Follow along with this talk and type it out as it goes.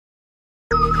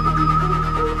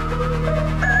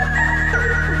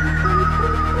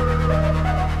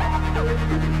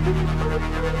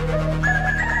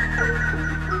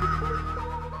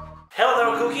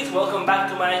welcome back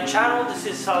to my channel. This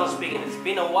is Salo speaking. It's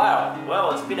been a while.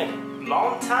 Well, it's been a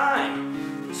long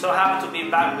time. So happy to be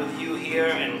back with you here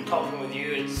and talking with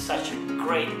you. It's such a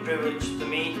great privilege to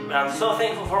me. And I'm so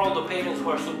thankful for all the patrons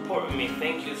who are supporting me.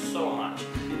 Thank you so much.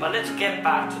 But let's get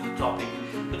back to the topic.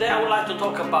 Today I would like to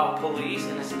talk about police,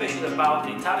 and especially about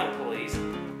the Italian police.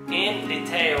 In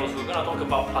details, we're going to talk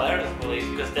about Palermo police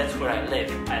because that's where I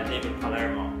live. I live in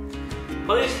Palermo.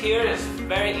 Police here is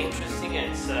very interesting.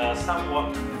 It's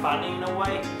somewhat funny in a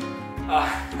way.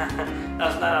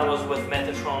 Last night I was with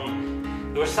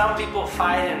Metatron. There were some people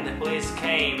fighting, the police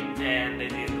came and they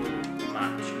didn't do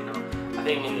much, you know. I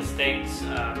think in the States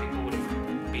people would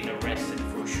have been arrested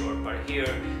for sure, but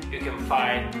here you can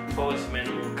fight, policemen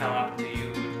will come up to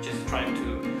you just trying to,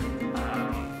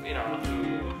 you know,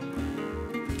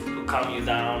 to calm you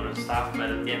down and stuff, but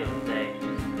at the end of the day,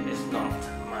 it's not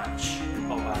much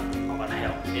of an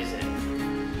help, is it?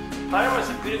 Palermo is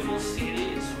a beautiful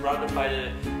city. It's surrounded by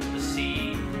the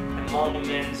sea and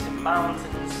monuments and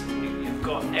mountains. You've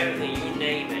got everything, you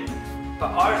name it.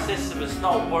 But our system is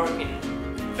not working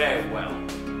very well.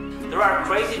 There are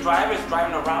crazy drivers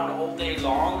driving around all day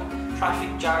long,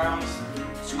 traffic jams,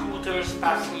 scooters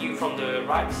passing you from the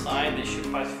right side. They should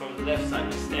pass from the left side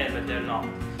instead, but they're not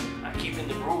keeping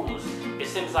the rules. It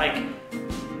seems like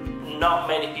not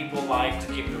many people like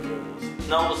to keep the rules.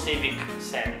 No civic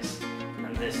sense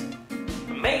in this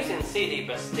amazing city,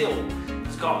 but still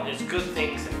it's got its good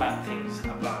things and bad things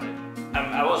about it.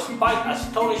 I was quite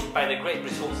astonished by the great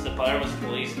results the Palermo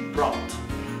police brought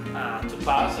to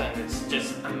pass, and it's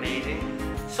just amazing.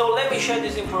 So let me share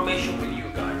this information with you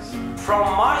guys.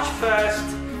 From March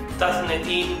 1st,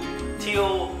 2018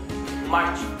 till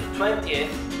March the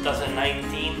 20th,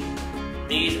 2019,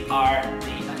 these are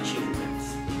the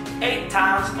achievements. 8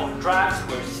 tons of drugs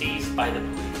were seized by the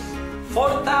police.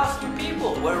 4,000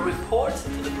 people were reported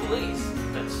to the police.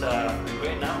 That's a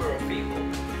great number of people.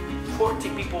 40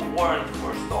 people warned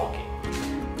for stalking.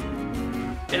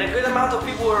 And a good amount of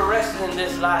people were arrested in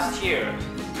this last year.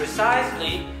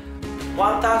 Precisely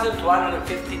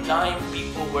 1,259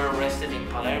 people were arrested in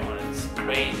Palermo. That's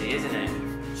crazy, isn't it?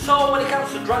 So when it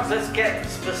comes to drugs, let's get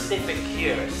specific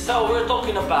here. So we're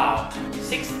talking about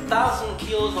 6,000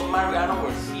 kilos of marijuana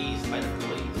were seized by the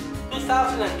police.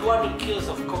 2,200 kilos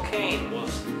of cocaine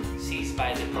was seized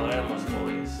by the Palermo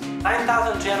police.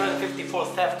 9,354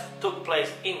 thefts took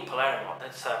place in Palermo.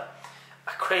 That's a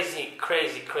crazy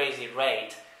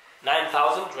rate.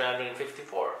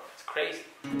 9,354. It's crazy.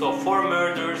 So 4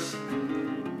 murders,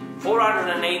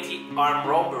 480 armed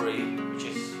robbery, which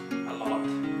is a lot.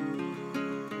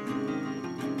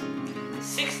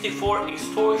 64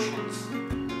 extortions.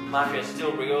 Mafia is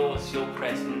still real, still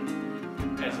present.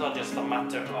 It's not just a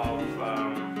matter of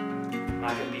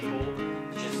mafia people,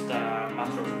 it's just a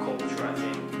matter of culture, I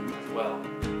think, as well.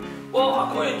 Well,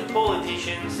 according to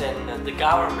politicians and the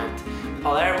government,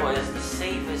 Palermo is the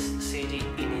safest city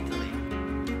in Italy.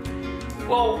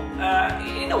 Well,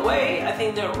 in a way, I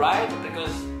think they're right,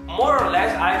 because more or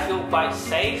less I feel quite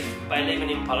safe by living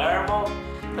in Palermo,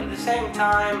 but at the same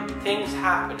time, things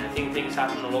happen. I think things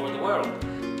happen all over the world,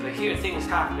 but here things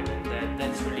happen, and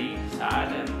that's really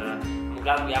sad. And I'm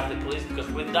glad we have the police, because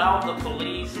without the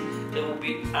police there will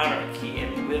be anarchy,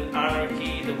 and with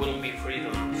anarchy there wouldn't be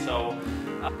freedom. So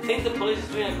I think the police is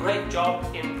doing a great job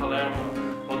in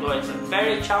Palermo, although it's a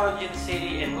very challenging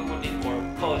city and we would need more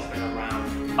policemen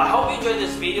around. I hope you enjoyed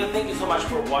this video. Thank you so much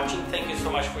for watching. Thank you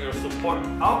so much for your support.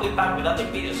 I'll be back with other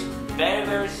videos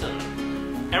very soon.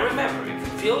 And remember, if you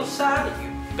feel sad,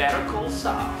 you better call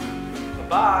Sal. Bye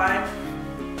bye.